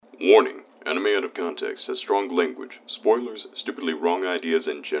Warning, anime out of context has strong language, spoilers, stupidly wrong ideas,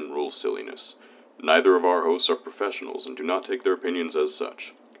 and general silliness. Neither of our hosts are professionals and do not take their opinions as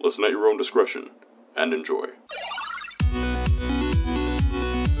such. Listen at your own discretion, and enjoy.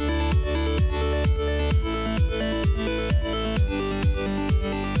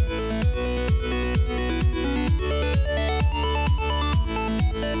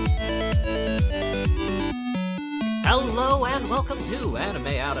 Hello and welcome to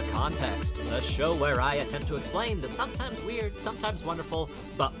Anime Out of Context, the show where I attempt to explain the sometimes weird, sometimes wonderful,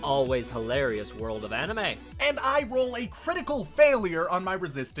 but always hilarious world of anime. And I roll a critical failure on my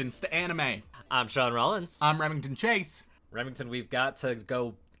resistance to anime. I'm Sean Rollins. I'm Remington Chase. Remington, we've got to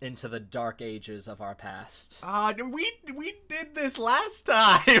go into the dark ages of our past. We did this last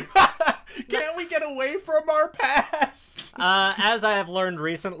time. Can't we get away from our past? As I have learned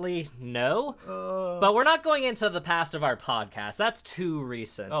recently, no. But we're not going into the past of our podcast. That's too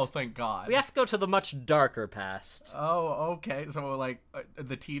recent. Oh, thank God. We have to go to the much darker past. Oh, okay. So,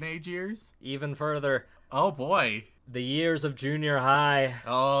 the teenage years? Even further. Oh, boy. The years of junior high.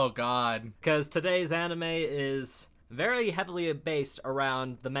 Oh, God. Because today's anime is very heavily based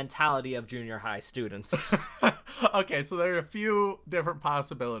around the mentality of junior high students. Okay, so there are a few different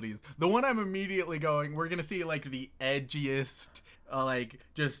possibilities. The one I'm immediately going, we're gonna see, the edgiest,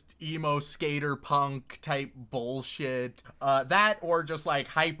 just emo skater punk type bullshit. That or just,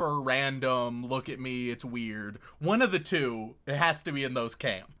 hyper random, look at me, it's weird. One of the two, it has to be in those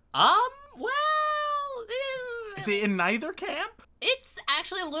camp. Is it in neither camp? It's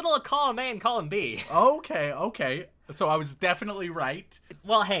actually a little a column A and column B. Okay. So I was definitely right.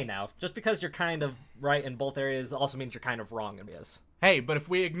 Well, hey now, just because you're kind of right in both areas also means you're kind of wrong in this. Hey, but if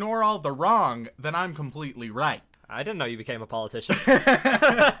we ignore all the wrong, then I'm completely right. I didn't know you became a politician.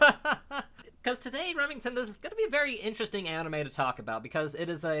 Because today, Remington, this is going to be a very interesting anime to talk about because it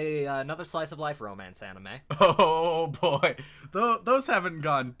is another slice of life romance anime. Oh boy, those haven't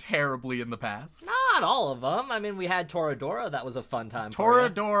gone terribly in the past. Not all of them. I mean, we had Toradora. That was a fun time.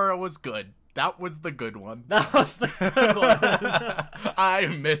 Toradora was good. That was the good one. That was the good one. I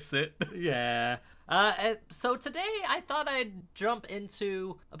miss it. Yeah. So today I thought I'd jump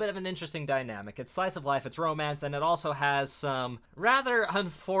into a bit of an interesting dynamic. It's slice of life, it's romance, and it also has some rather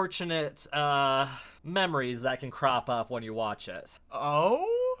unfortunate memories that can crop up when you watch it.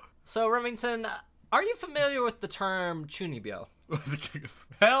 Oh? So Remington, are you familiar with the term chunibyo?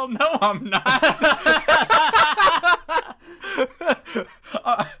 Hell no, I'm not.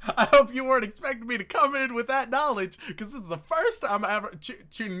 I hope you weren't expecting me to come in with that knowledge, because this is the first time I ever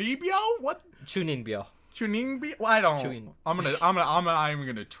Chunibyo? What? Chuninbyo. Chuninbyo? Well, I don't. I'm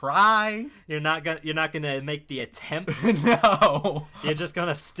gonna try. You're not gonna make the attempt. No. You're just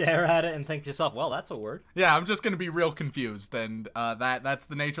gonna stare at it and think to yourself, well, that's a word. Yeah, I'm just gonna be real confused, and that's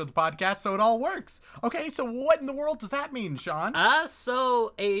the nature of the podcast, so it all works. Okay, so what in the world does that mean, Sean?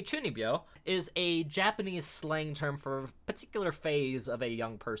 So a chunibyo is a Japanese slang term for a particular phase of a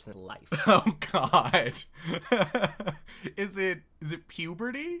young person's life. Oh God. Is it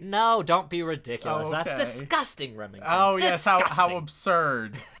puberty? No, don't be ridiculous. Oh, okay. That's disgusting, Remington. Oh yes, disgusting. how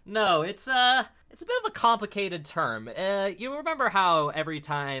absurd. No, it's a bit of a complicated term. You remember how every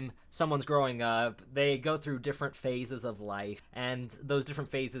time someone's growing up, they go through different phases of life, and those different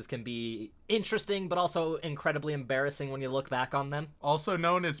phases can be interesting, but also incredibly embarrassing when you look back on them? Also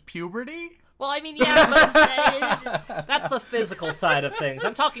known as puberty? Well, I mean, yeah, but that's the physical side of things.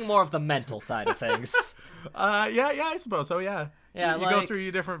 I'm talking more of the mental side of things. Yeah, I suppose so, yeah. Yeah, you go through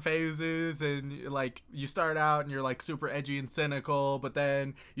your different phases, and you start out and you're super edgy and cynical, but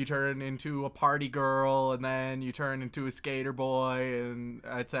then you turn into a party girl, and then you turn into a skater boy, and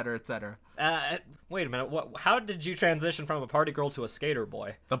et cetera, et cetera. Wait a minute. How did you transition from a party girl to a skater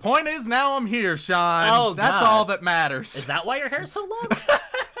boy? The point is, now I'm here, Sean. Oh, that's God. all that matters. Is that why your hair's so long?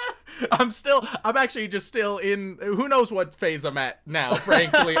 I'm actually just still in, who knows what phase I'm at now,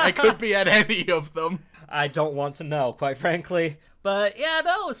 frankly. I could be at any of them. I don't want to know, quite frankly. But yeah,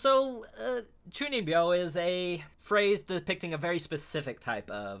 no, so chunibyo is a phrase depicting a very specific type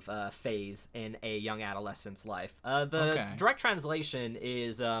of phase in a young adolescent's life. The direct translation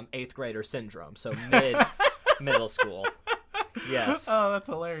is 8th grader syndrome, so middle school. Yes. Oh, that's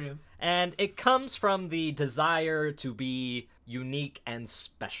hilarious. And it comes from the desire to be unique and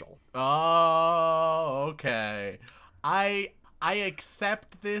special. Oh, okay. I I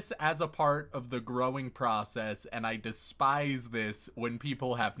accept this as a part of the growing process, and I despise this when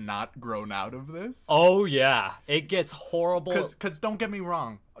people have not grown out of this. Oh, yeah. It gets horrible. Because don't get me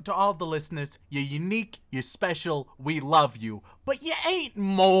wrong, to all the listeners, you're unique, you're special, we love you, but you ain't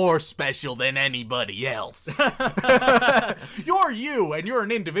more special than anybody else. You're you, and you're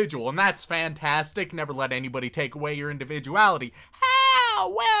an individual, and that's fantastic. Never let anybody take away your individuality.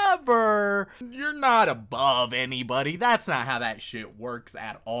 However, you're not above anybody. That's not how that shit works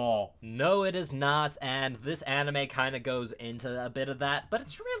at all. No, it is not, and this anime kind of goes into a bit of that, but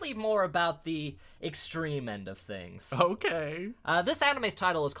it's really more about the extreme end of things. Okay. This anime's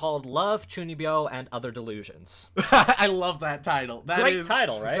title is called Love, Chunibyo, and Other Delusions. I love that title. Great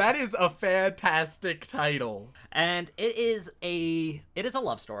title, right? That is a fantastic title. And it is a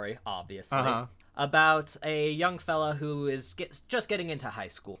love story, obviously. Uh-huh. About a young fella who is just getting into high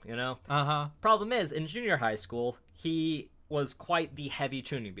school, you know? Uh-huh. Problem is, in junior high school, he was quite the heavy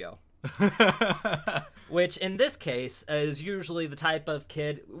chunibyo. Which, in this case, is usually the type of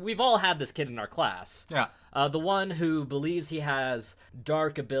kid... We've all had this kid in our class. Yeah. The one who believes he has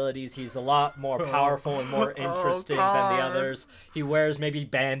dark abilities. He's a lot more powerful and more interesting than the others. He wears maybe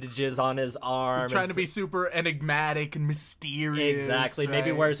bandages on his arm. Trying to be super enigmatic and mysterious. Exactly. Right?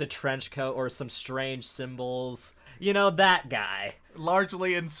 Maybe wears a trench coat or some strange symbols. You know, that guy.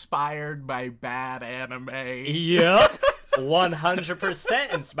 Largely inspired by bad anime. Yep.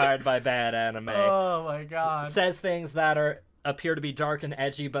 100% inspired by bad anime. Oh my god. Says things that appear to be dark and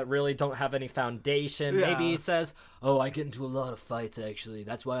edgy but really don't have any foundation. Yeah. Maybe he says, oh, I get into a lot of fights actually,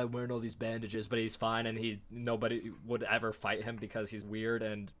 that's why I'm wearing all these bandages, but he's fine and nobody would ever fight him because he's weird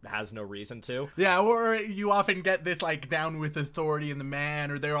and has no reason to. Yeah, or you often get this like down with authority in the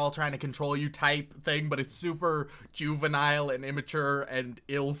man, or they're all trying to control you type thing, but it's super juvenile and immature and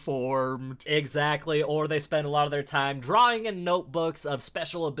ill-formed. Exactly, or they spend a lot of their time drawing in notebooks of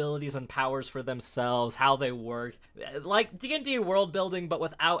special abilities and powers for themselves, how they work. Like D&D world building, but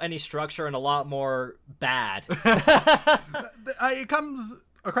without any structure and a lot more bad. It comes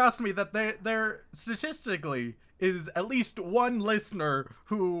across to me that there statistically is at least one listener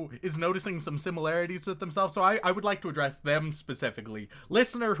who is noticing some similarities with themselves, so I would like to address them specifically.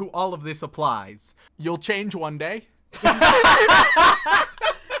 Listener who all of this applies. You'll change one day.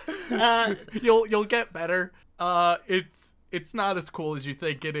 You'll get better. It's not as cool as you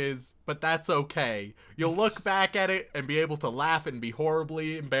think it is, but that's okay. You'll look back at it and be able to laugh and be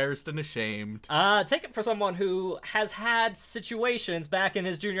horribly embarrassed and ashamed. Take it for someone who has had situations back in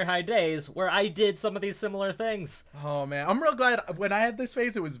his junior high days where I did some of these similar things. Oh man, I'm real glad when I had this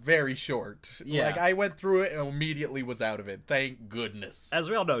phase it was very short. Yeah. Like I went through it and immediately was out of it. Thank goodness. As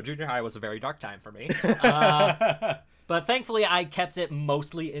we all know, junior high was a very dark time for me. But thankfully I kept it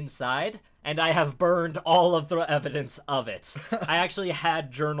mostly inside, and I have burned all of the evidence of it. I actually had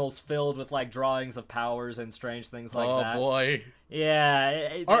journals filled with like drawings of powers and strange things like that. Oh boy.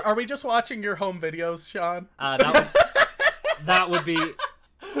 Yeah. Are we just watching your home videos, Sean? That would be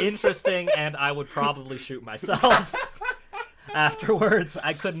interesting, and I would probably shoot myself afterwards.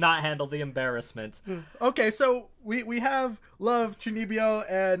 I could not handle the embarrassment. Okay, so we have Love, Chunibyo,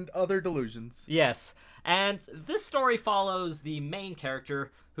 and Other Delusions. Yes, and this story follows the main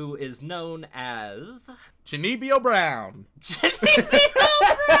character, who is known as... Chunibyo Brown.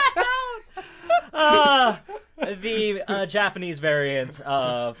 The Japanese variant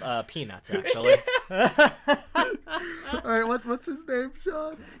of Peanuts, actually. Alright, what's his name,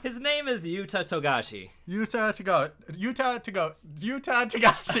 Sean? His name is Yuta Togashi. Yuta Togashi. Yuta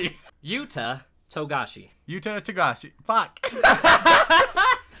Togashi. Yuta Togashi. Fuck.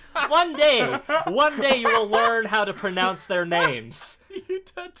 One day you will learn how to pronounce their names.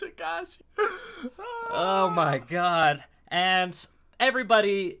 Yuta Togashi. Oh my god. And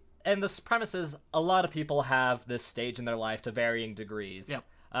everybody, and the premise is a lot of people have this stage in their life to varying degrees. Yep.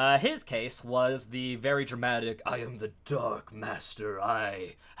 His case was the very dramatic, I am the Dark Master,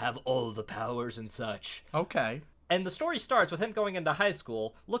 I have all the powers and such. Okay. And the story starts with him going into high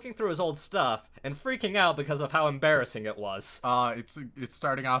school, looking through his old stuff, and freaking out because of how embarrassing it was. It's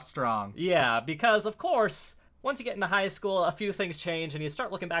starting off strong. Yeah, because, of course, once you get into high school, a few things change, and you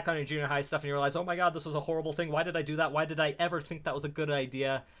start looking back on your junior high stuff, and you realize, oh my god, this was a horrible thing. Why did I do that? Why did I ever think that was a good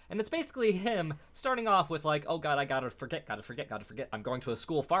idea? And it's basically him starting off with, like, oh god, I gotta forget. I'm going to a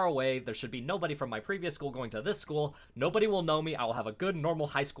school far away. There should be nobody from my previous school going to this school. Nobody will know me. I will have a good, normal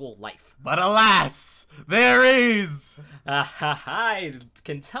high school life. But alas, there is! I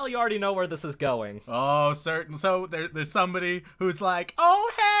can tell you already know where this is going. Oh, certain. So there's somebody who's like,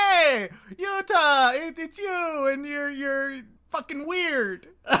 oh, hey, Yuta, it's you, and you're fucking weird.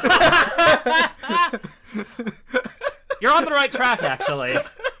 You're on the right track, actually.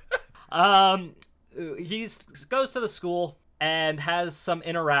 He goes to the school and has some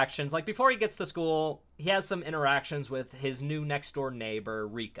interactions. Like, before he gets to school, he has some interactions with his new next-door neighbor,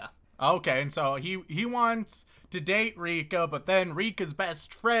 Rika. Okay, and so he wants to date Rika, but then Rika's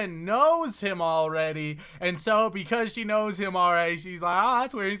best friend knows him already, and so because she knows him already, she's like, oh,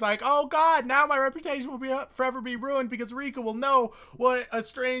 that's weird. He's like, oh god, now my reputation will forever be ruined because Rika will know what a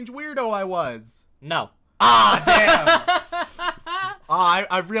strange weirdo I was. No. Ah, damn.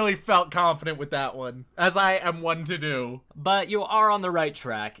 I really felt confident with that one, as I am one to do. But you are on the right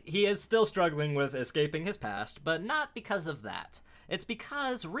track. He is still struggling with escaping his past, but not because of that. It's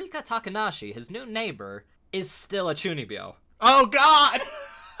because Rika Takanashi, his new neighbor, is still a Chunibyo. Oh god!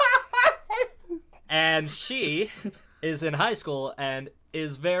 And she is in high school and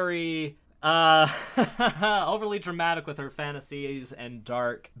is very overly dramatic with her fantasies and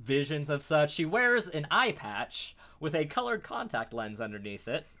dark visions of such. She wears an eye patch with a colored contact lens underneath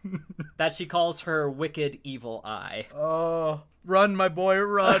it that she calls her wicked evil eye. Oh, run, my boy,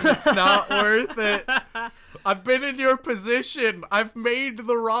 run. It's not worth it. I've been in your position. I've made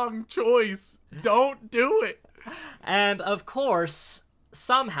the wrong choice. Don't do it. And, of course,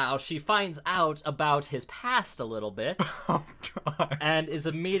 somehow she finds out about his past a little bit. Oh, God. And is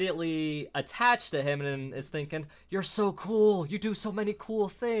immediately attached to him and is thinking, you're so cool. You do so many cool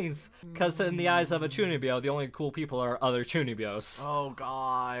things. Because in the eyes of a Chunibyo, the only cool people are other Chunibyos. Oh,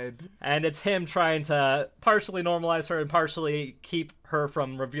 God. And it's him trying to partially normalize her and partially keep her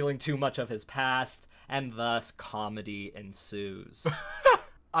from revealing too much of his past. And thus, comedy ensues.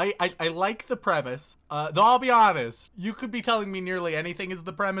 I like the premise. Though I'll be honest, you could be telling me nearly anything is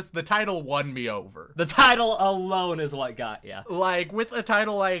the premise. The title won me over. The title alone is what got ya. Like, with a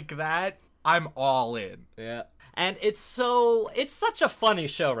title like that, I'm all in. Yeah. And it's such a funny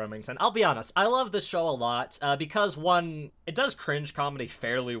show, Remington. I'll be honest, I love this show a lot because, one, it does cringe comedy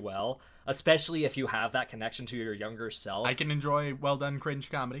fairly well, especially if you have that connection to your younger self. I can enjoy well-done cringe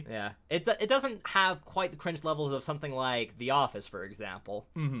comedy. Yeah. It doesn't have quite the cringe levels of something like The Office, for example.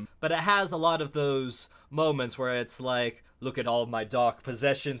 Mm-hmm. But it has a lot of those moments where it's like, look at all my dark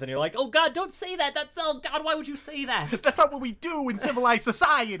possessions, and you're like, oh god, don't say that! Oh god, why would you say that? That's not what we do in civilized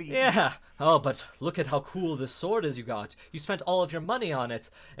society! Yeah. Oh, but look at how cool this sword is you got. You spent all of your money on it.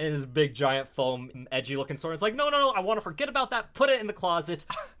 And this big, giant, foam, edgy-looking sword. It's like, no, I want to forget about that. Put it in the closet.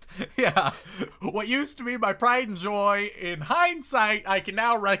 Yeah. What used to be my pride and joy, in hindsight, I can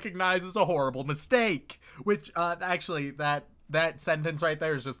now recognize as a horrible mistake. Which, actually, that sentence right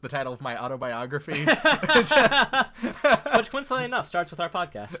there is just the title of my autobiography. Which, coincidentally enough, starts with our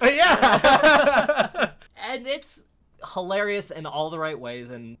podcast. Yeah! And it's hilarious in all the right ways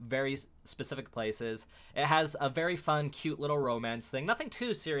in very specific places. It has a very fun, cute little romance thing. Nothing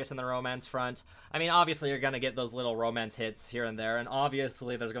too serious in the romance front. I mean, obviously you're going to get those little romance hits here and there, and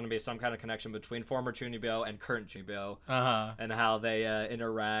obviously there's going to be some kind of connection between former Chunibyo and current Chunibyo. Uh-huh. And how they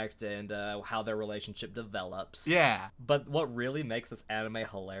interact and how their relationship develops. Yeah. But what really makes this anime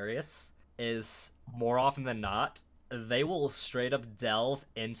hilarious is, more often than not, they will straight up delve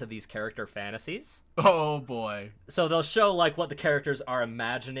into these character fantasies. Oh boy. So they'll show like what the characters are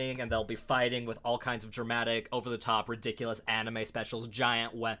imagining, and they'll be fighting with all kinds of dramatic, over-the-top, ridiculous anime specials,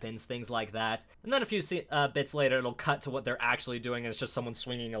 giant weapons, things like that. And then a few bits later, it'll cut to what they're actually doing, and it's just someone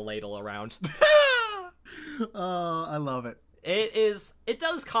swinging a ladle around. Oh, I love it. It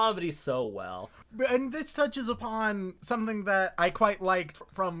does comedy so well. And this touches upon something that I quite liked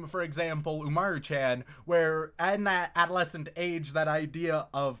from, for example, Umaru-chan, where in that adolescent age, that idea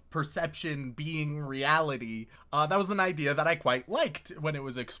of perception being reality, that was an idea that I quite liked when it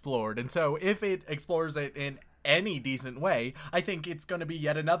was explored. And so if it explores it in any decent way, I think it's going to be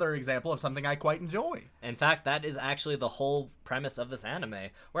yet another example of something I quite enjoy. In fact, that is actually the whole premise of this anime.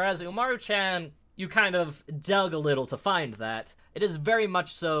 Whereas Umaru-chan, you kind of dug a little to find that. It is very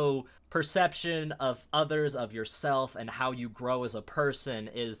much so perception of others, of yourself, and how you grow as a person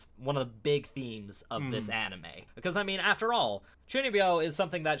is one of the big themes of this anime. Because, I mean, after all, Chunibyo is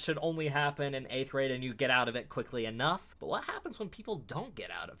something that should only happen in 8th grade and you get out of it quickly enough. But what happens when people don't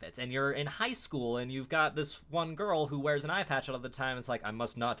get out of it? And you're in high school and you've got this one girl who wears an eye patch all the time. It's like, I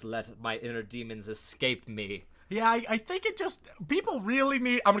must not let my inner demons escape me. Yeah, I think it just, people really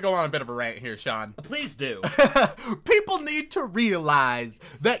need, I'm gonna go on a bit of a rant here, Sean. Please do. People need to realize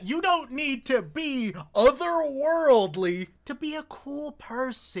that you don't need to be otherworldly to be a cool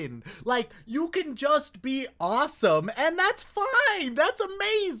person. Like, you can just be awesome, and that's fine. That's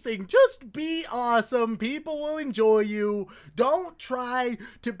amazing. Just be awesome. People will enjoy you. Don't try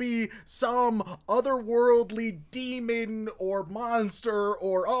to be some otherworldly demon or monster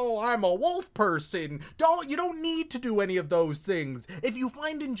or, oh, I'm a wolf person. You don't need to do any of those things. If you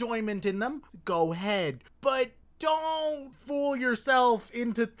find enjoyment in them, go ahead. But don't fool yourself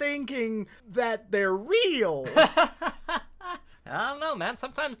into thinking that they're real. I don't know, man.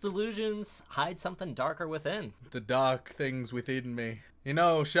 Sometimes delusions hide something darker within. The dark things within me. You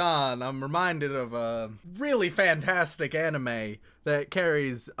know, Sean, I'm reminded of a really fantastic anime that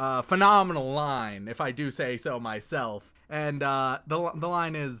carries a phenomenal line, if I do say so myself. And the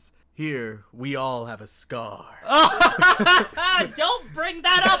line is, here, we all have a scar. Don't bring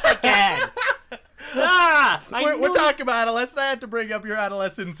that up again! We're talking about adolescence. I had to bring up your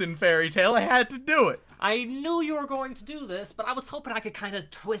adolescence in Fairy Tail. I had to do it. I knew you were going to do this, but I was hoping I could kind of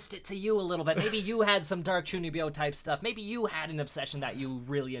twist it to you a little bit. Maybe you had some dark Chunibyo type stuff. Maybe you had an obsession that you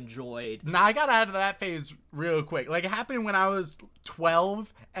really enjoyed. Nah, I got out of that phase real quick. Like, it happened when I was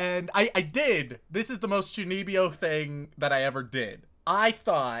 12, and I did. This is the most Chunibyo thing that I ever did. I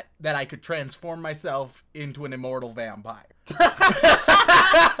thought that I could transform myself into an immortal vampire.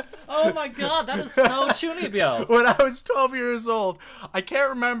 Oh my god, that is so Chunibyo. When I was 12 years old, I can't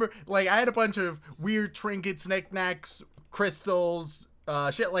remember, like, I had a bunch of weird trinkets, knickknacks, crystals,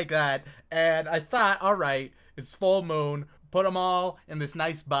 shit like that, and I thought, alright, it's full moon, put them all in this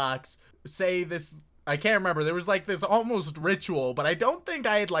nice box, say this, I can't remember, there was like this almost ritual, but I don't think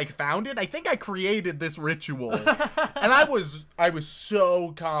I had like found it. I think I created this ritual. And I was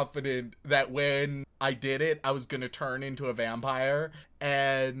so confident that when I did it, I was gonna turn into a vampire.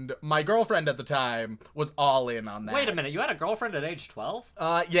 And my girlfriend at the time was all in on that. Wait a minute, you had a girlfriend at age 12?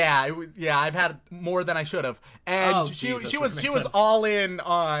 Yeah, I've had more than I should have. And she was all in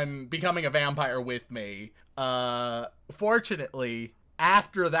on becoming a vampire with me. Fortunately,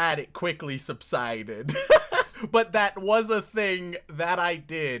 after that, it quickly subsided. But that was a thing that I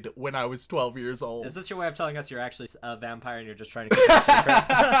did when I was 12 years old. Is this your way of telling us you're actually a vampire and you're just trying to keep it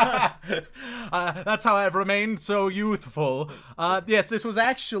secret? That's how I've remained so youthful. Yes, this was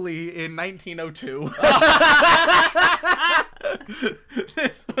actually in 1902.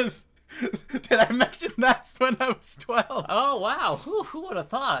 This was... Did I mention that's when I was 12? Oh, wow. Who would have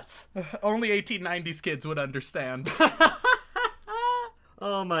thought? Only 1890s kids would understand.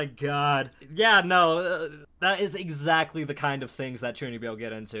 Oh my god. Yeah, no, that is exactly the kind of things that Chunibyo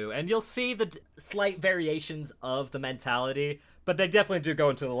get into. And you'll see the slight variations of the mentality, but they definitely do go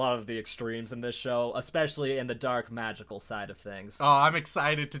into a lot of the extremes in this show, especially in the dark magical side of things. Oh, I'm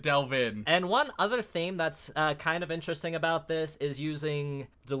excited to delve in. And one other theme that's kind of interesting about this is using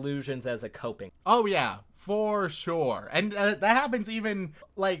delusions as a coping. Oh, yeah. For sure. And that happens even,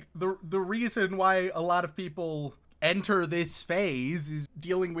 like, the reason why a lot of people enter this phase is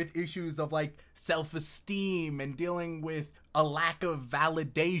dealing with issues of like self-esteem and dealing with a lack of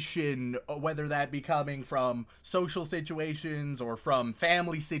validation, whether that be coming from social situations or from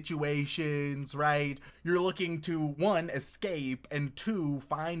family situations, right? You're looking to, one, escape, and two,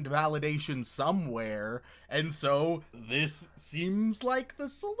 find validation somewhere, and so this seems like the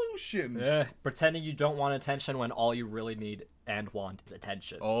solution. Pretending you don't want attention when all you really need and want is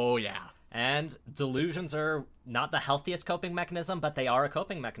attention. Oh, yeah. And delusions are not the healthiest coping mechanism, but they are a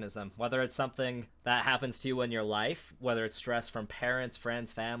coping mechanism. Whether it's something that happens to you in your life, whether it's stress from parents,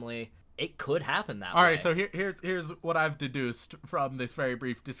 friends, family, it could happen that way. All right, so here's what I've deduced from this very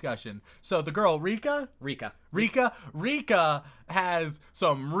brief discussion. So the girl, Rika has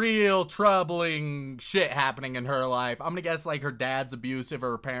some real troubling shit happening in her life. I'm gonna guess like her dad's abusive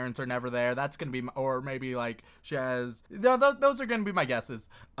or her parents are never there. That's gonna be, or maybe like she has, those are gonna be my guesses.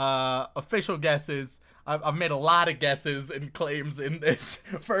 Official guesses. I've made a lot of guesses and claims in this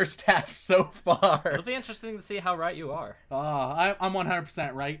first half so far. It'll be interesting to see how right you are. I'm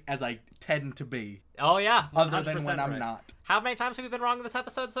 100% right, as I tend to be. Oh, yeah. Other than when I'm not. How many times have you been wrong in this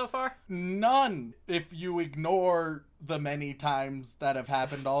episode so far? None, if you ignore the many times that have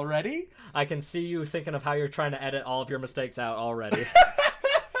happened already. I can see you thinking of how you're trying to edit all of your mistakes out already.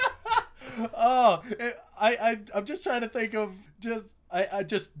 I'm just trying to think of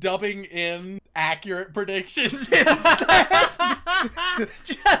just dubbing in accurate predictions instead.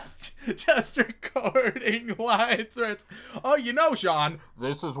 just recording lines where it's, oh, you know, Sean,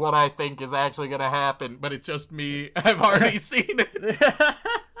 this is what I think is actually gonna happen, but it's just me. I've already seen it.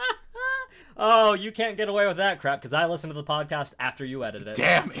 Oh, you can't get away with that crap, because I listened to the podcast after you edited it.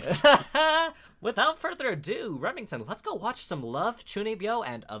 Damn it. Without further ado, Remington, let's go watch some Love, Chunibyo,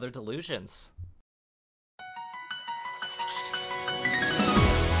 and Other Delusions.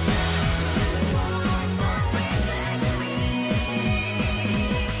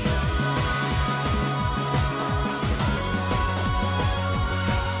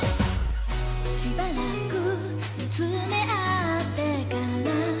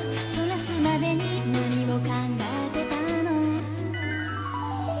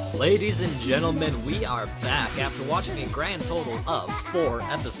 Ladies and gentlemen, we are back after watching a grand total of 4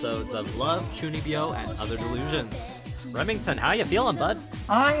 episodes of Love, Chunibyo, and Other Delusions. Remington, how you feeling, bud?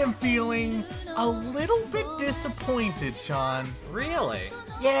 I am feeling a little bit disappointed, Sean. Really?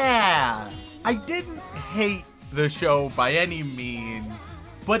 Yeah, I didn't hate the show by any means,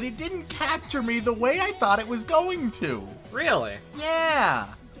 but it didn't capture me the way I thought it was going to. Really? Yeah.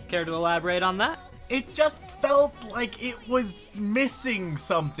 Care to elaborate on that? It just felt like it was missing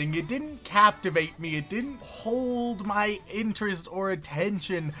something. It didn't captivate me. It didn't hold my interest or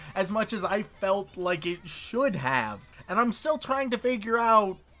attention as much as I felt like it should have. And I'm still trying to figure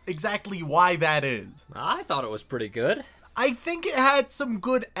out exactly why that is. I thought it was pretty good. I think it had some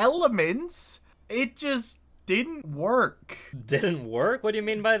good elements. It just didn't work. Didn't work? What do you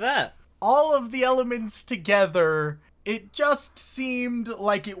mean by that? All of the elements together, it just seemed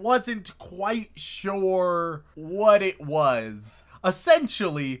like it wasn't quite sure what it was.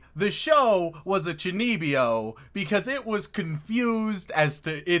 Essentially, the show was a Chunibyo because it was confused as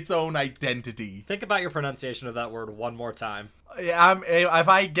to its own identity. Think about your pronunciation of that word one more time. If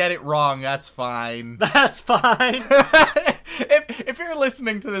I get it wrong, that's fine. That's fine. If you're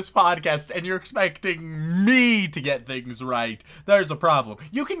listening to this podcast and you're expecting me to get things right, there's a problem.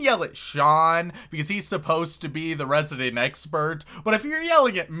 You can yell at Sean because he's supposed to be the resident expert, but if you're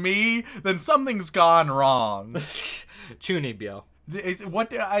yelling at me, then something's gone wrong. Chunibyo.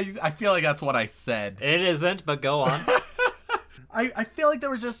 I feel like that's what I said. It isn't, but go on. I feel like there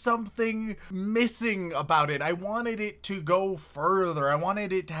was just something missing about it. I wanted it to go further. I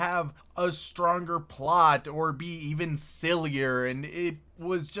wanted it to have a stronger plot or be even sillier, and it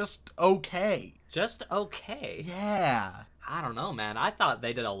was just okay. Just okay? Yeah. I don't know, man. I thought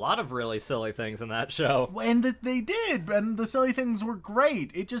they did a lot of really silly things in that show. And they did, and the silly things were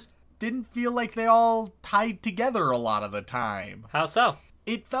great. It just didn't feel like they all tied together a lot of the time. How so?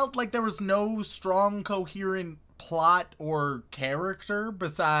 It felt like there was no strong, coherent plot or character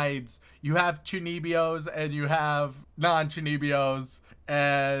besides you have Chunibyos and you have non-Chunibyos,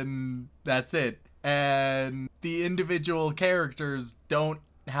 and that's it. And the individual characters don't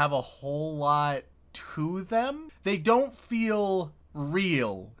have a whole lot to them. They don't feel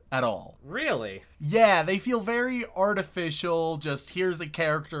real at all. Really? Yeah, they feel very artificial, just here's a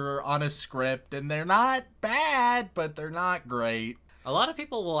character on a script, and they're not bad, but they're not great. A lot of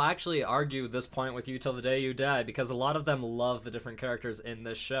people will actually argue this point with you till the day you die because a lot of them love the different characters in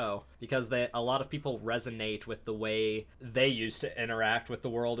this show because a lot of people resonate with the way they used to interact with the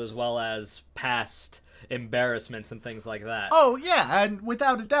world as well as past embarrassments and things like that. Oh yeah, and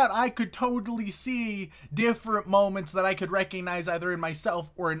without a doubt I could totally see different moments that I could recognize either in myself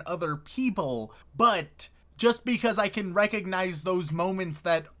or in other people, but just because I can recognize those moments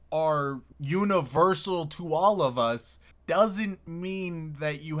that are universal to all of us doesn't mean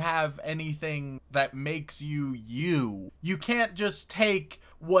that you have anything that makes you you. You can't just take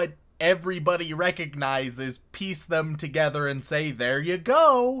what everybody recognizes, piece them together and say, there you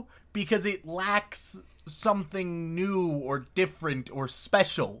go, because it lacks something new or different or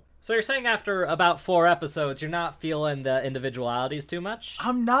special. So you're saying after about 4 episodes, you're not feeling the individualities too much?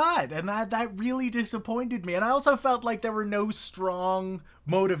 I'm not, and that really disappointed me. And I also felt like there were no strong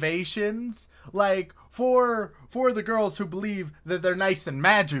motivations. Like, for the girls who believe that they're nice and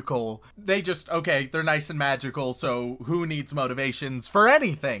magical, they just, okay, they're nice and magical, so who needs motivations for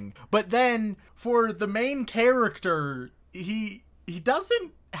anything? But then, for the main character, he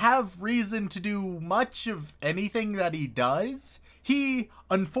doesn't have reason to do much of anything that he does. He,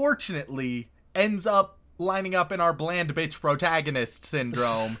 unfortunately, ends up lining up in our bland bitch protagonist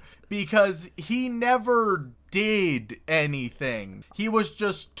syndrome because he never did anything. He was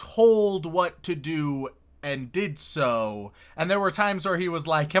just told what to do and did so. And there were times where he was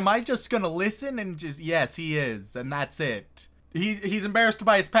like, am I just gonna listen? And just, yes, he is. And that's it. He's embarrassed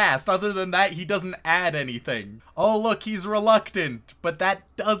by his past. Other than that, he doesn't add anything. Oh, look, he's reluctant. But that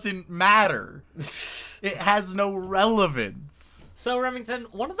doesn't matter. It has no relevance. So, Remington,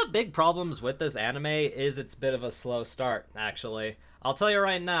 one of the big problems with this anime is it's a bit of a slow start, actually. I'll tell you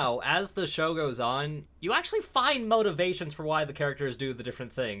right now, as the show goes on, you actually find motivations for why the characters do the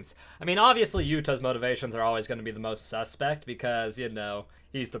different things. I mean, obviously, Yuta's motivations are always going to be the most suspect because, you know,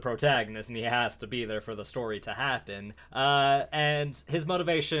 he's the protagonist and he has to be there for the story to happen. And his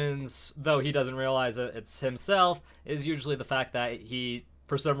motivations, though he doesn't realize it's himself, is usually the fact that he,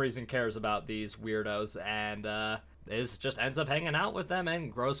 for some reason, cares about these weirdos and, just ends up hanging out with them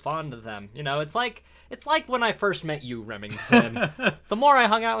and grows fond of them. You know, it's like when I first met you, Remington. The more I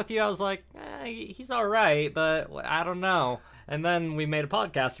hung out with you, I was like, he's all right, but I don't know. And then we made a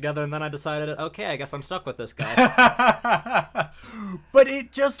podcast together, and then I decided, okay, I guess I'm stuck with this guy. But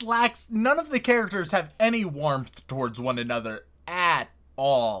it just lacks, none of the characters have any warmth towards one another at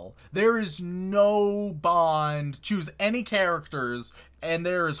all. There is no bond. Choose any characters, and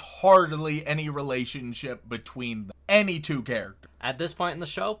there is hardly any relationship between them. Any two characters. At this point in the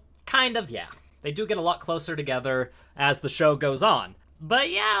show, kind of, yeah. They do get a lot closer together as the show goes on.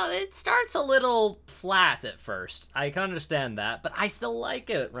 But yeah, it starts a little flat at first. I can understand that, but I still like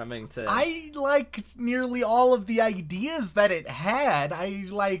it, Remington. I liked nearly all of the ideas that it had. I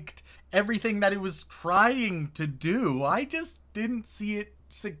liked everything that it was trying to do. I just didn't see it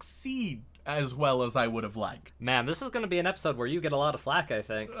succeed as well as I would have liked. Man, this is going to be an episode where you get a lot of flack, I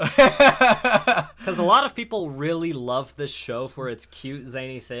think. Because a lot of people really love this show for its cute,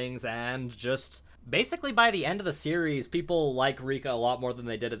 zany things, and just basically by the end of the series, people like Rika a lot more than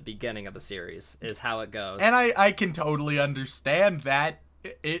they did at the beginning of the series, is how it goes. And I can totally understand that.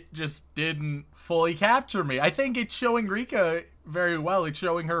 It just didn't fully capture me. I think it's showing Rika very well. It's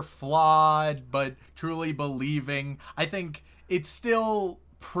showing her flawed, but truly believing. I think it's still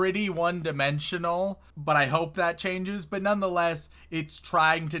pretty one-dimensional, but I hope that changes. But nonetheless, it's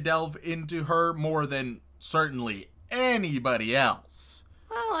trying to delve into her more than certainly anybody else.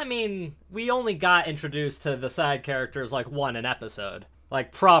 Well, I mean, we only got introduced to the side characters like one an episode.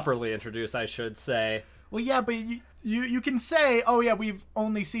 Like, properly introduced, I should say. Well, yeah, but you can say, oh yeah, we've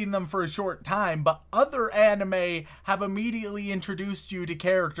only seen them for a short time, but other anime have immediately introduced you to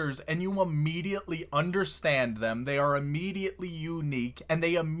characters and you immediately understand them. They are immediately unique and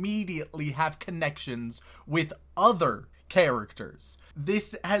they immediately have connections with other characters.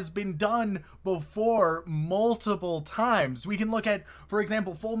 This has been done before multiple times. We can look at, for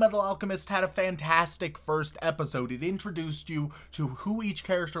example, Full Metal Alchemist had a fantastic first episode. It introduced you to who each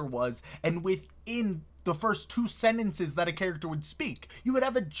character was, and within the first 2 sentences that a character would speak, you would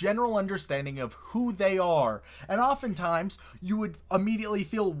have a general understanding of who they are. And oftentimes, you would immediately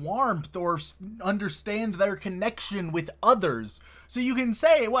feel warmth or understand their connection with others. So you can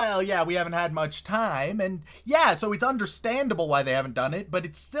say, well, yeah, we haven't had much time, and yeah, so it's understandable why they haven't done it, but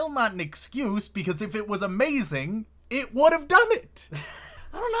it's still not an excuse, because if it was amazing, it would have done it.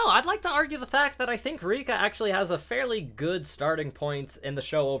 I don't know. I'd like to argue the fact that I think Rika actually has a fairly good starting point in the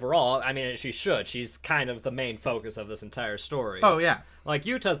show overall. I mean, she should. She's kind of the main focus of this entire story. Oh, yeah. Like,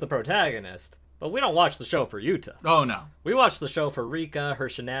 Yuta's the protagonist, but we don't watch the show for Yuta. Oh, no. We watch the show for Rika, her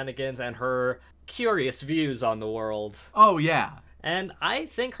shenanigans, and her curious views on the world. Oh, yeah. And I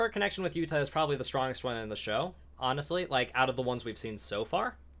think her connection with Yuta is probably the strongest one in the show, honestly, like, out of the ones we've seen so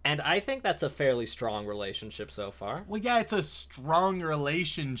far. And I think that's a fairly strong relationship so far. Well, yeah, it's a strong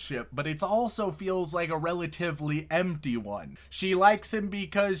relationship, but it also feels like a relatively empty one. She likes him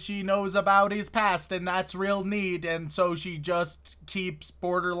because she knows about his past, and that's real neat, and so she just keeps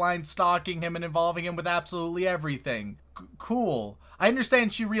borderline stalking him and involving him with absolutely everything. Cool. I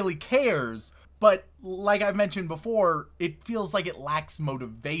understand she really cares, but like I've mentioned before, it feels like it lacks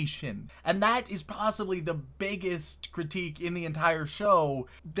motivation. And that is possibly the biggest critique in the entire show.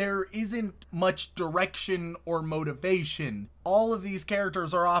 There isn't much direction or motivation. All of these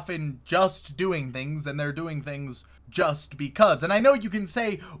characters are often just doing things, and they're doing things just because. And I know you can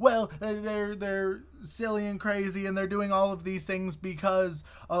say, well, they're silly and crazy and they're doing all of these things because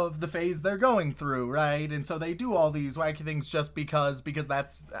of the phase they're going through, right? And so they do all these wacky things just because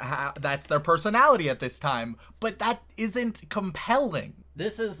that's their personality at this time. But that isn't compelling.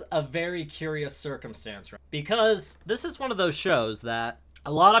 This is a very curious circumstance, right? Because this is one of those shows that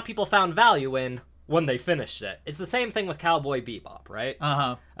a lot of people found value in when they finished it. It's the same thing with Cowboy Bebop, right?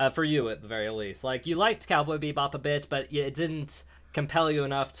 For you, at the very least. Like, you liked Cowboy Bebop a bit, but it didn't compel you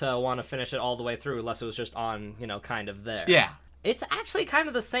enough to want to finish it all the way through unless it was just on, kind of there. Yeah. It's actually kind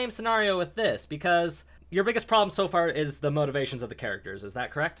of the same scenario with this, because your biggest problem so far is the motivations of the characters. Is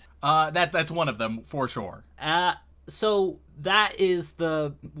that correct? That's one of them, for sure. So that is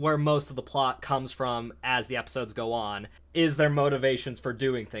where most of the plot comes from as the episodes go on, is their motivations for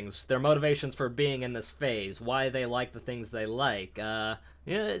doing things, their motivations for being in this phase, why they like the things they like,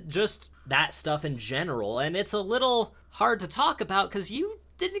 just that stuff in general. And it's a little hard to talk about because you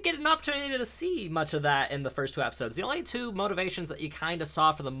didn't get an opportunity to see much of that in the first 2 episodes. The only 2 motivations that you kind of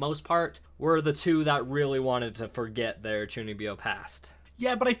saw for the most part were the 2 that really wanted to forget their Chunibyo past.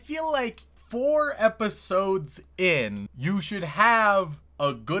 Yeah, but I feel like 4 episodes in, you should have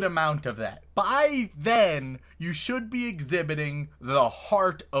a good amount of that. By then, you should be exhibiting the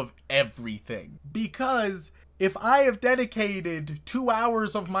heart of everything. Because if I have dedicated 2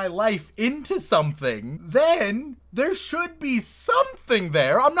 hours of my life into something, then there should be something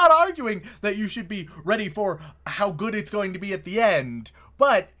there. I'm not arguing that you should be ready for how good it's going to be at the end,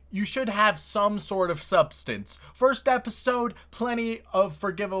 but you should have some sort of substance. First episode, plenty of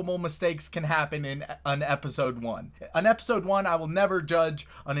forgivable mistakes can happen in an episode 1. On episode 1, I will never judge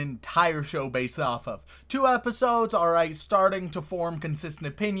an entire show based off of. 2 episodes, alright, starting to form consistent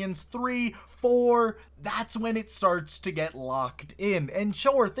opinions. 3, 4, that's when it starts to get locked in. And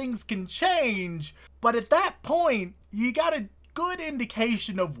sure, things can change, but at that point, you gotta good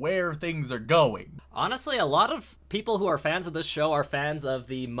indication of where things are going. Honestly, a lot of people who are fans of this show are fans of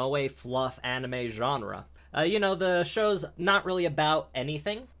the moe fluff anime genre. The show's not really about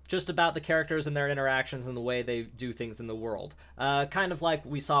anything, just about the characters and their interactions and the way they do things in the world. Kind of like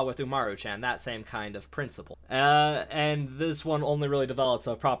we saw with Umaru-chan, that same kind of principle. And this one only really develops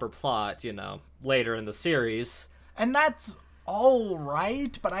a proper plot, later in the series. And that's all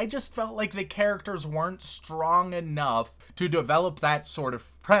right, but I just felt like the characters weren't strong enough to develop that sort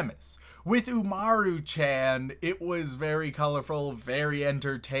of premise. With Umaru-chan, it was very colorful, very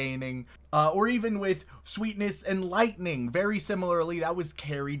entertaining, or even with Sweetness and Lightning, very similarly, that was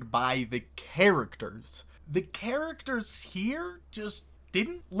carried by the characters. The characters here just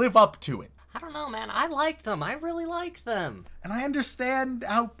didn't live up to it. I don't know, man. I liked them. I really liked them. And I understand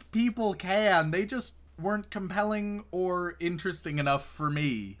how people can. They just weren't compelling or interesting enough for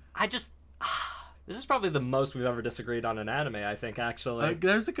me. This is probably the most we've ever disagreed on an anime, I think, actually.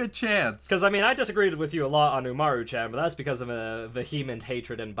 There's a good chance. Because, I disagreed with you a lot on Umaru-chan, but that's because of a vehement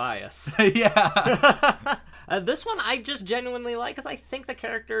hatred and bias. Yeah. This one I just genuinely like, because I think the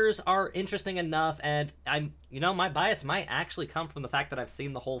characters are interesting enough, and my bias might actually come from the fact that I've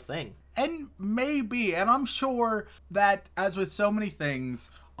seen the whole thing. And maybe, and I'm sure that, as with so many things,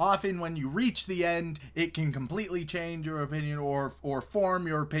 often when you reach the end, it can completely change your opinion or form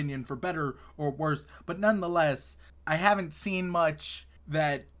your opinion for better or worse. But nonetheless, I haven't seen much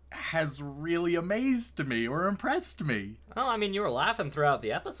that has really amazed me or impressed me. Well, you were laughing throughout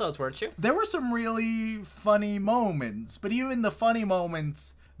the episodes, weren't you? There were some really funny moments, but even the funny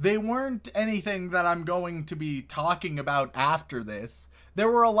moments, they weren't anything that I'm going to be talking about after this. There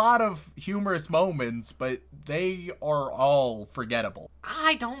were a lot of humorous moments, but they are all forgettable.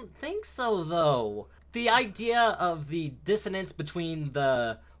 I don't think so, though. The idea of the dissonance between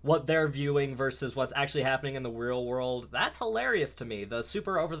what they're viewing versus what's actually happening in the real world, that's hilarious to me. The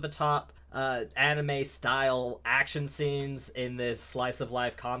super over-the-top anime-style action scenes in this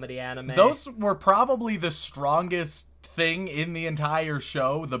slice-of-life comedy anime. Those were probably the strongest thing in the entire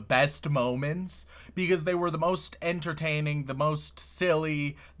show, the best moments, because they were the most entertaining, the most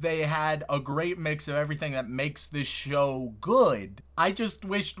silly. They had a great mix of everything that makes this show good. I just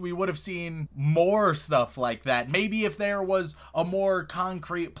wished we would have seen more stuff like that. Maybe if there was a more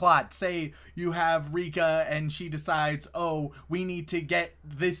concrete plot, say you have Rika and she decides, oh, we need to get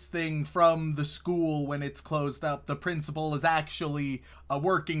this thing from the school when it's closed up. The principal is actually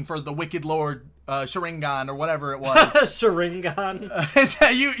working for the Wicked Lord Sharingan or whatever it was. Sharingan.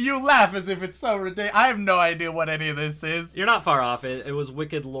 You laugh as if it's so ridiculous. I have no idea what any of this is. You're not far off. It was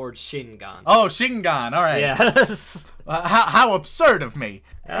Wicked Lord Shingan. Oh, Shingan. All right. Yes. How absurd of me.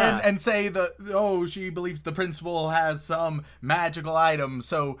 And say she believes the principal has some magical item,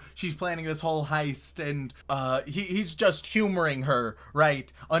 so she's planning this whole heist, and he's just humoring her,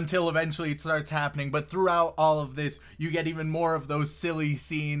 right? Until eventually it starts happening. But throughout all of this, you get even more of those silly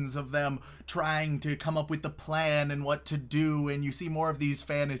scenes of them trying to come up with the plan and what to do, and you see more of these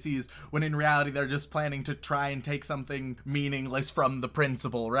fantasies when in reality they're just planning to try and take something meaningless from the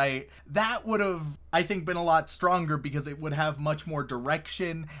principal, right? That would have, I think, been a lot stronger because it would have much more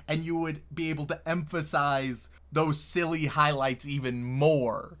direction and you would be able to emphasize those silly highlights even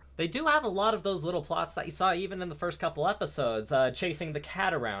more. They do have a lot of those little plots that you saw even in the first couple episodes. Chasing the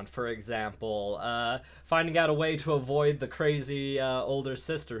cat around, for example. Finding out a way to avoid the crazy older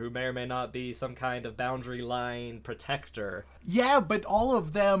sister who may or may not be some kind of boundary line protector. Yeah, but all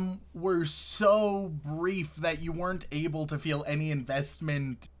of them were so brief that you weren't able to feel any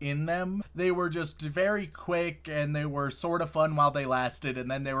investment in them. They were just very quick and they were sort of fun while they lasted, and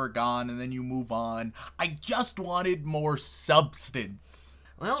then they were gone and then you move on. I just wanted more substance.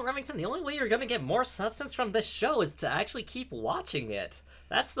 Well, Remington, the only way you're gonna get more substance from this show is to actually keep watching it.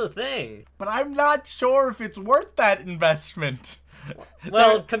 That's the thing. But I'm not sure if it's worth that investment.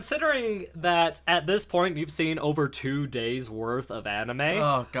 Well, considering that at this point you've seen over 2 days worth of anime.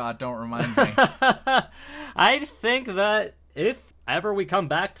 Oh god, don't remind me. I think that if ever we come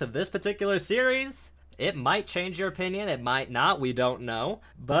back to this particular series, it might change your opinion, it might not, we don't know.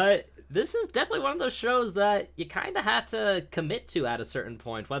 But this is definitely one of those shows that you kind of have to commit to at a certain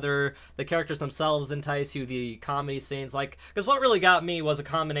point, whether the characters themselves entice you, the comedy scenes, like, because what really got me was a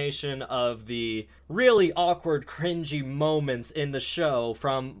combination of the really awkward, cringy moments in the show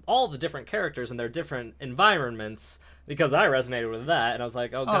from all the different characters and their different environments, because I resonated with that, and I was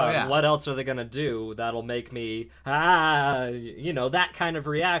like, oh god, yeah. what else are they gonna do that'll make me, that kind of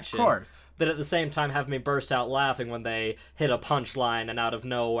reaction. Of course. But at the same time have me burst out laughing when they hit a punchline and out of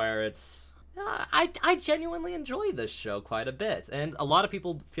nowhere it's... I genuinely enjoy this show quite a bit, and a lot of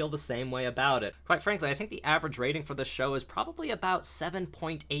people feel the same way about it. Quite frankly, I think the average rating for the show is probably about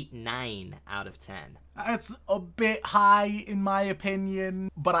 7.89 out of 10. That's a bit high in my opinion,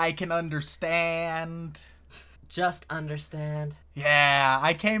 but I can understand. Just understand. Yeah,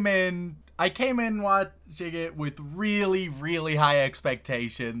 I came in watching it with really, really high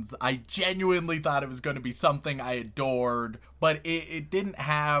expectations. I genuinely thought it was going to be something I adored, but it didn't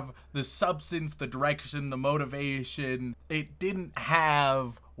have the substance, the direction, the motivation. It didn't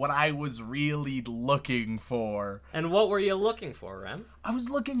have what I was really looking for. And what were you looking for, Rem? I was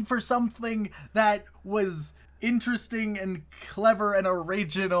looking for something that was interesting and clever and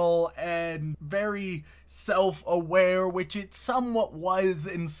original and very self-aware, which it somewhat was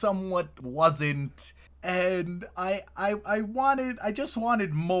and somewhat wasn't. And I just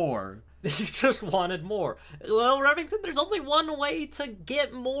wanted more. You just wanted more. Well, Remington, there's only one way to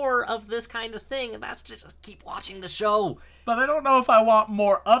get more of this kind of thing, and that's to just keep watching the show. But I don't know if I want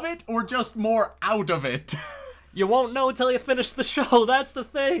more of it or just more out of it. You won't know until you finish the show. That's the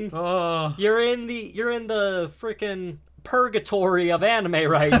thing. You're in the freaking purgatory of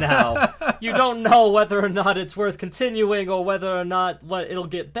anime right now. You don't know whether or not it's worth continuing or whether or not it'll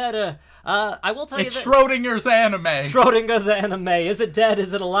get better. I will tell you this. It's Schrodinger's anime. Schrodinger's anime. Is it dead?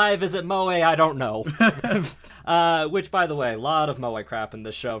 Is it alive? Is it moe? I don't know. Which, by the way, a lot of moe crap in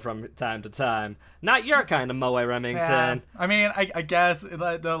this show from time to time. Not your kind of moe, Remington. Yeah. I mean, I guess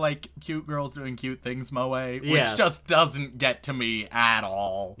the like cute girls doing cute things moe, which Yes. just doesn't get to me at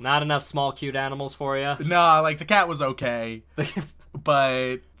all. Not enough small cute animals for you. No, like the cat was okay,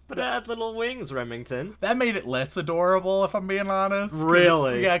 but But it had little wings, Remington. that made it less adorable, if I'm being honest.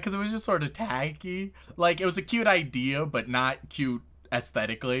 Really? Yeah, because it was just sort of tacky. Like, it was a cute idea, but not cute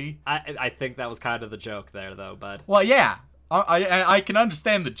aesthetically. I think that was kind of the joke there, though, bud. Well, yeah. I can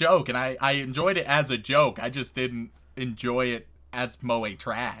understand the joke, and I enjoyed it as a joke. I just didn't enjoy it as moe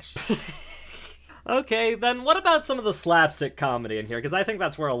trash. Okay, then what about some of the slapstick comedy in here? Because I think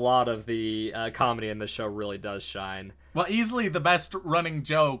that's where a lot of the comedy in this show really does shine. Well, easily the best running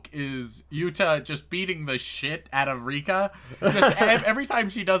joke is Yuta just beating the shit out of Rika. Just every time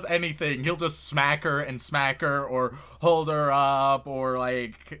she does anything, he'll just smack her or hold her up or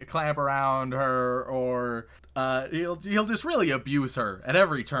like clamp around her or he'll just really abuse her at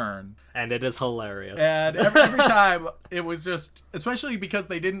every turn. And it is hilarious. And every time, it was just, especially because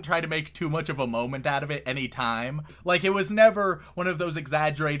they didn't try to make too much of a moment out of it any time. Like, it was never one of those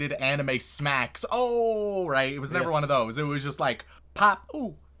exaggerated anime smacks. Oh, right. It was never one of those. It was just like, pop,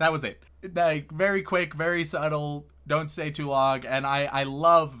 ooh, that was it. Like, very quick, very subtle, don't stay too long. And I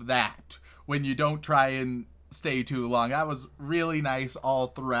love that when you don't try and stay too long. That was really nice all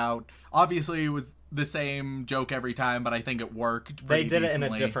throughout. Obviously, it was the same joke every time, but I think it worked pretty They did decently. it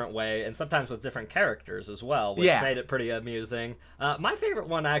in a different way, and sometimes with different characters as well, which made it pretty amusing. My favorite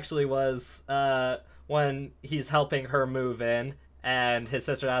one actually was when he's helping her move in, and his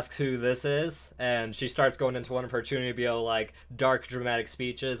sister asks who this is, and she starts going into one of her Chunibyo, like, dark, dramatic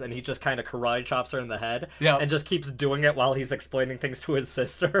speeches, and he just kind of karate chops her in the head, and just keeps doing it while he's explaining things to his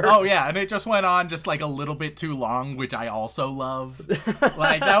sister. Oh, yeah, and it just went on just, like, a little bit too long, which I also love.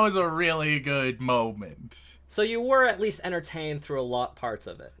 Like, that was a really good moment. So you were at least entertained through parts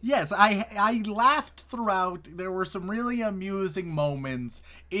of it. Yes, I laughed throughout. There were some really amusing moments.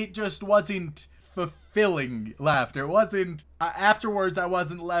 It just wasn't fulfilling laughter. It wasn't afterwards I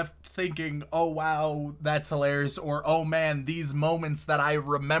wasn't left thinking, oh wow, that's hilarious, or oh man, these moments that I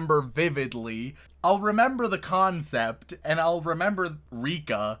remember vividly. I'll remember the concept and I'll remember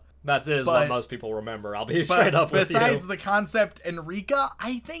Rika. That is what most people remember. I'll be straight up with you. Besides the concept and Rika,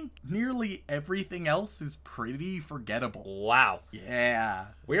 I think nearly everything else is pretty forgettable. Wow. Yeah.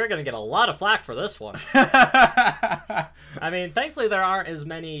 We're going to get a lot of flack for this one. I mean, thankfully there aren't as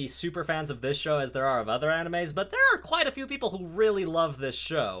many super fans of this show as there are of other animes, but there are quite a few people who really love this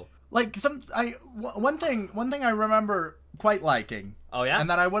show. Like, one thing I remember quite liking. Oh, yeah? And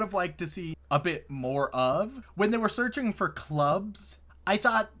that I would have liked to see a bit more of. When they were searching for clubs, I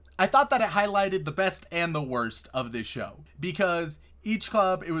thought that it highlighted the best and the worst of this show. Because each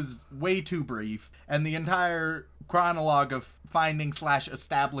club, it was way too brief, and the entire chronologue of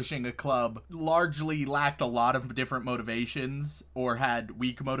finding/establishing a club largely lacked a lot of different motivations or had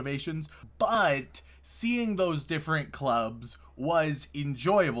weak motivations, but seeing those different clubs was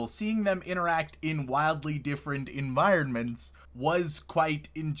enjoyable. Seeing them interact in wildly different environments was quite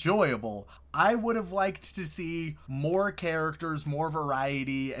enjoyable. I would have liked to see more characters, more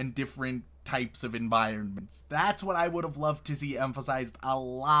variety, and different types of environments. That's what I would have loved to see emphasized a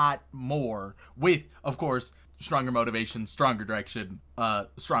lot more, with, of course, stronger motivation, stronger direction,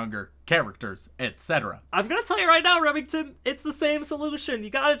 stronger characters, etc. I'm gonna tell you right now, Remington, it's the same solution. You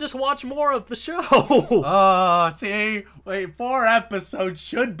gotta just watch more of the show. Oh, see? Wait, 4 episodes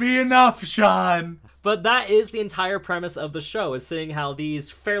should be enough, Sean. But that is the entire premise of the show, is seeing how these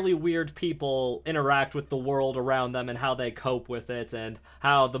fairly weird people interact with the world around them and how they cope with it, and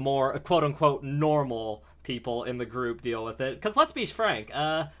how the more quote-unquote normal people in the group deal with it. Because let's be frank,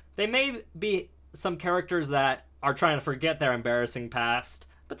 they may be some characters that are trying to forget their embarrassing past,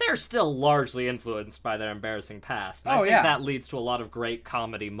 but they're still largely influenced by their embarrassing past. And I think that leads to a lot of great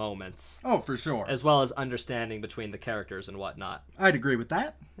comedy moments. Oh, for sure. As well as understanding between the characters and whatnot. I'd agree with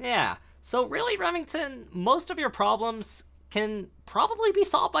that. Yeah. So really, Remington, most of your problems can probably be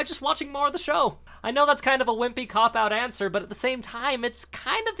solved by just watching more of the show. I know that's kind of a wimpy cop-out answer, but at the same time, it's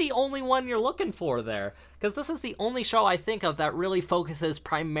kind of the only one you're looking for there. Because this is the only show I think of that really focuses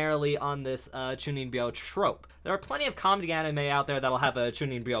primarily on this Chuninbyo trope. There are plenty of comedy anime out there that'll have a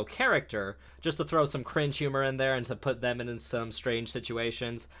Chuninbyo character, just to throw some cringe humor in there and to put them in some strange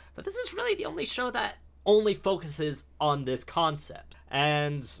situations. But this is really the only show that only focuses on this concept.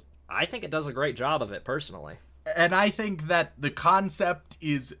 And I think it does a great job of it, personally. And I think that the concept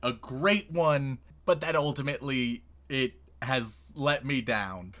is a great one, but that ultimately it has let me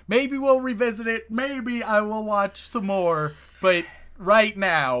down. Maybe we'll revisit it, maybe I will watch some more, but right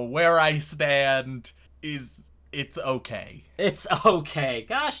now, where I stand is it's okay. It's okay.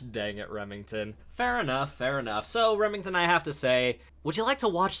 Gosh dang it, Remington. Fair enough, fair enough. So, Remington, I have to say, would you like to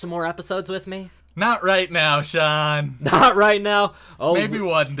watch some more episodes with me? Not right now, Sean. Not right now? Oh, maybe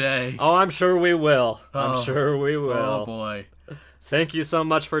one day. Oh, I'm sure we will. I'm sure we will. Oh, boy. Thank you so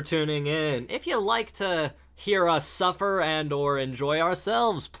much for tuning in. If you like to hear us suffer and or enjoy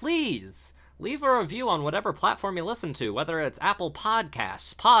ourselves, please leave a review on whatever platform you listen to, whether it's Apple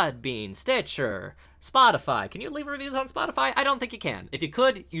Podcasts, Podbean, Stitcher, Spotify. Can you leave reviews on Spotify? I don't think you can. If you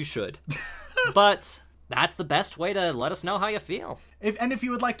could, you should. But that's the best way to let us know how you feel. If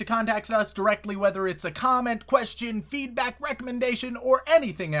you would like to contact us directly, whether it's a comment, question, feedback, recommendation, or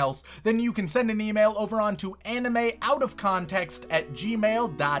anything else, then you can send an email over on to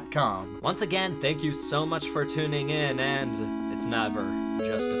animeoutofcontext@gmail.com. Once again, thank you so much for tuning in, and it's never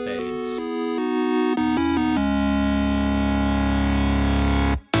just a phase.